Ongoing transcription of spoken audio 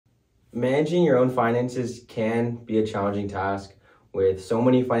Managing your own finances can be a challenging task. With so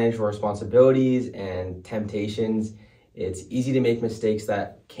many financial responsibilities and temptations, it's easy to make mistakes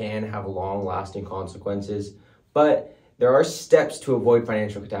that can have long-lasting consequences, but there are steps to avoid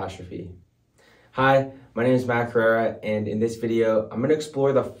financial catastrophe. Hi, my name is Mack Herrera, and in this video, I'm going to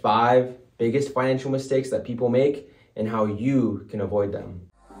explore the 5 biggest financial mistakes that people make and how you can avoid them.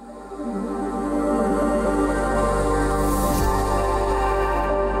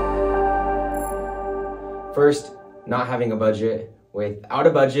 First, not having a budget. Without a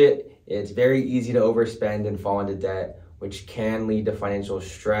budget, it's very easy to overspend and fall into debt, which can lead to financial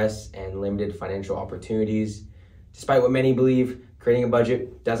stress and limited financial opportunities. Despite what many believe, creating a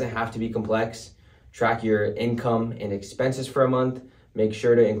budget doesn't have to be complex. Track your income and expenses for a month. Make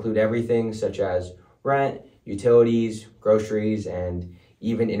sure to include everything such as rent, utilities, groceries, and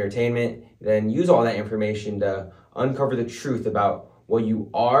even entertainment. Then use all that information to uncover the truth about what you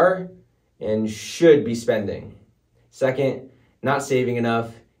are and should be spending. Second, not saving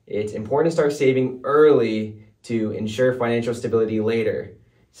enough. It's important to start saving early to ensure financial stability later.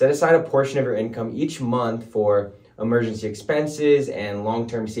 Set aside a portion of your income each month for emergency expenses and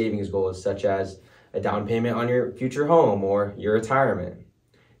long-term savings goals, such as a down payment on your future home or your retirement.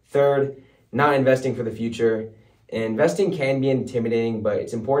 Third, not investing for the future. Investing can be intimidating, but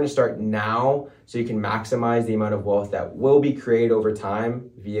it's important to start now so you can maximize the amount of wealth that will be created over time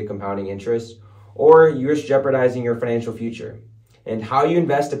via compounding interest, or you risk jeopardizing your financial future. And how you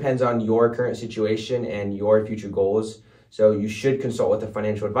invest depends on your current situation and your future goals, so you should consult with a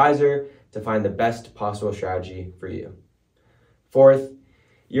financial advisor to find the best possible strategy for you. Fourth,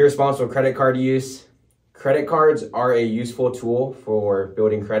 irresponsible credit card use. Credit cards are a useful tool for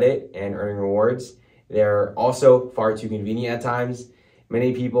building credit and earning rewards. They're also far too convenient at times.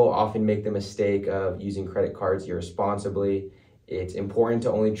 Many people often make the mistake of using credit cards irresponsibly. It's important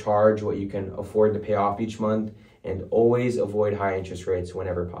to only charge what you can afford to pay off each month and always avoid high interest rates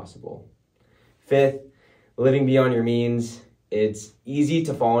whenever possible. Fifth, living beyond your means. It's easy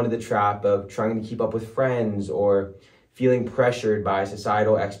to fall into the trap of trying to keep up with friends or feeling pressured by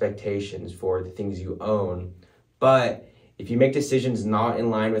societal expectations for the things you own. But if you make decisions not in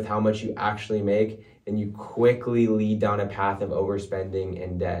line with how much you actually make, then you quickly lead down a path of overspending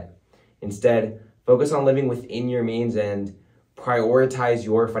and debt. Instead, focus on living within your means and prioritize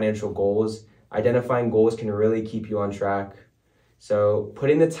your financial goals. Identifying goals can really keep you on track. So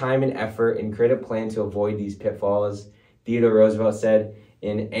put in the time and effort and create a plan to avoid these pitfalls. Theodore Roosevelt said,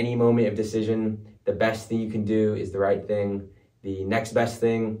 in any moment of decision, the best thing you can do is the right thing. The next best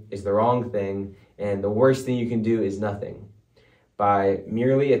thing is the wrong thing. And the worst thing you can do is nothing. By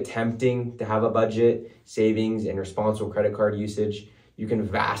merely attempting to have a budget, savings, and responsible credit card usage, you can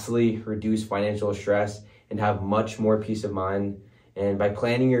vastly reduce financial stress and have much more peace of mind. And by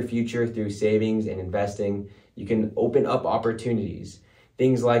planning your future through savings and investing, you can open up opportunities.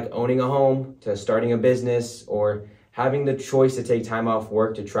 Things like owning a home, to starting a business, or having the choice to take time off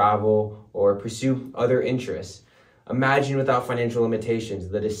work to travel or pursue other interests. Imagine without financial limitations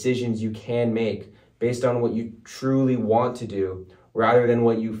the decisions you can make based on what you truly want to do rather than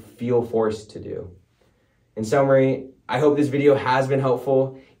what you feel forced to do. In summary, I hope this video has been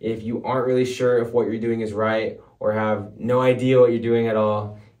helpful. If you aren't really sure if what you're doing is right or have no idea what you're doing at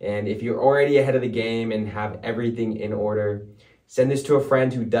all, and if you're already ahead of the game and have everything in order, send this to a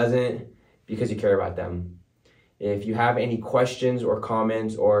friend who doesn't because you care about them. If you have any questions or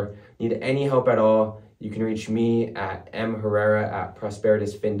comments or need any help at all, you can reach me at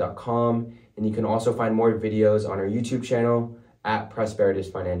mherrera@prosperitasfin.com, and you can also find more videos on our YouTube channel at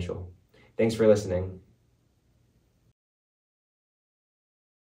Prosperitas Financial. Thanks for listening.